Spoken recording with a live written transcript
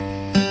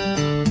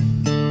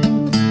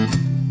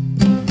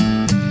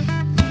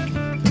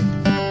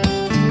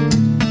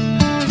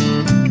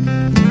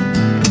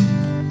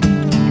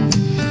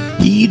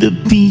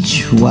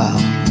Beach while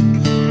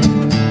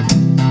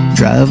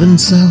driving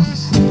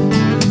south.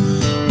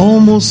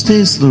 Almost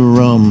taste the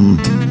rum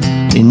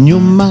in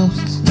your mouth.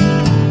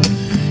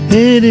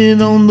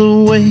 Headed on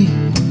the way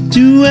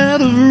to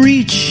out of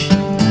reach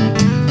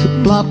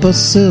to plop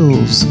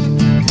ourselves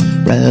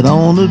right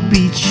on the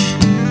beach.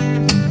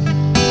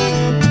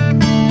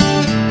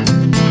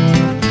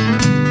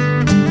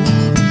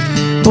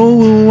 Oh,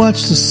 we'll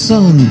watch the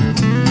sun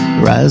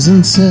rise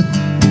and set.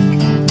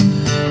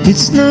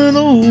 It's not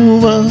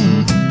over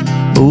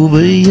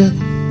yet.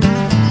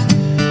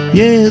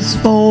 Yeah, it's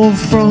far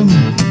from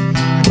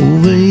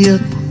over yet.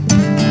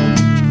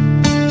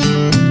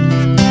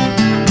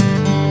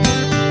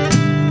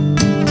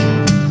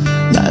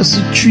 Life's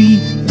a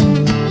treat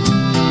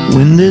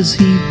when there's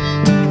heat.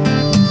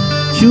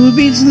 Sure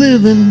beats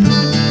living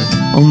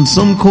on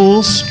some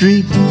cold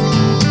street.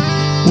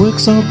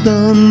 Work's all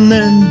done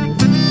and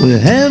we're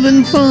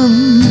having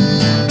fun.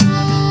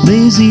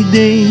 Lazy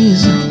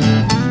days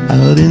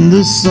out in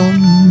the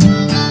sun.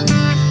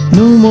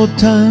 No more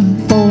time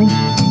for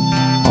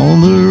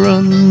on the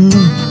run.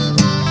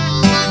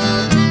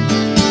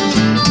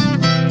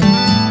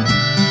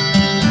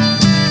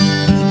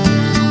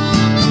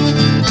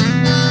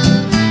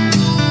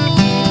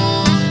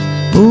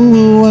 Oh,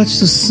 we'll watch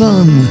the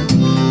sun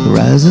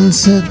rise and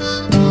set.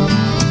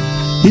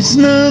 It's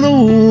not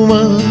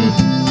over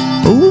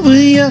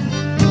yet.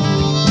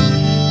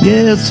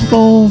 Yeah, it's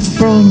far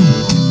from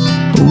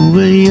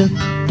over yet.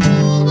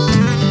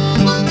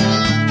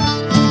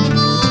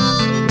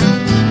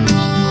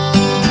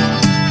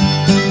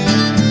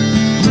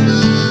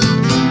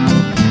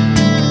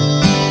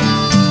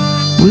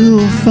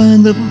 We'll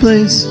find a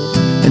place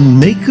and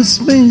make a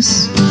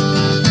space.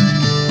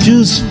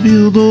 Just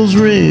feel those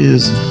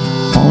rays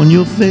on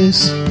your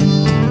face.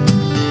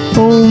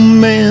 Oh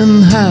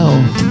man,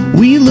 how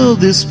we love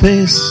this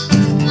place.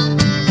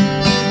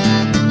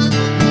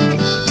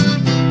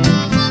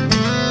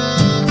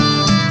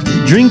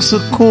 The drinks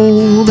are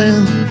cold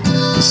and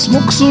the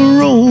smokes are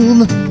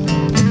rolled.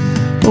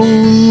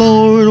 Oh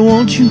Lord,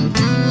 won't you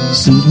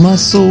soothe my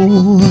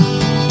soul?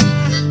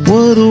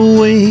 What a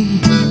way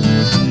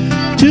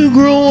to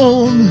grow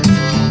old.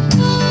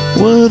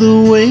 What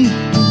a way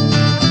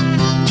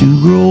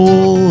to grow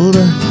old.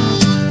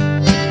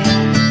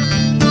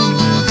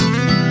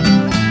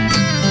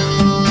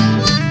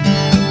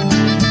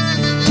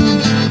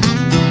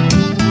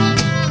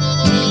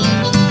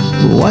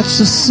 Watch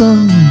the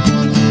sun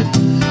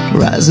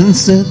rise and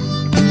set.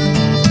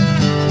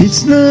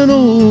 It's not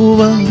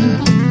over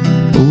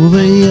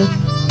yet.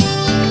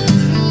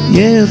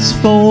 Yeah, it's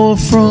far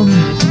from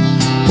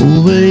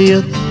over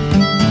yet.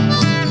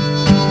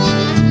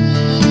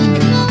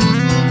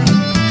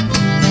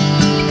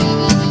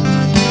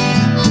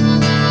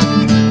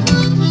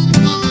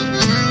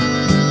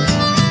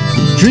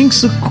 The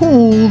drinks are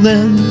cold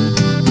and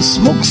the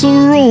smokes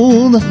are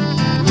rolled.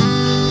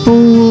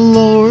 Oh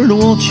Lord,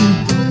 won't you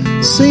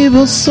save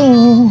our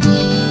soul?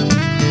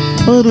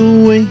 What a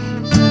way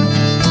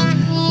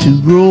to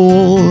grow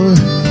old.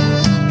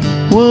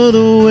 What a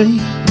way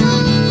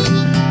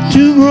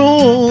to grow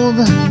old.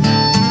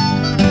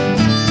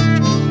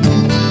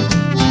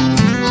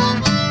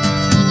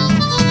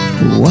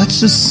 Watch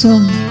the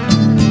sun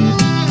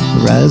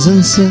rise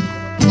and set.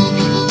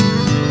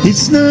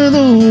 It's not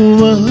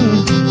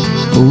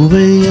over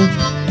yet.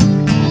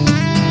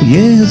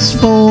 Yeah, it's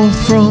far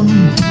from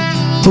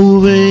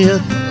over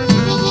yet.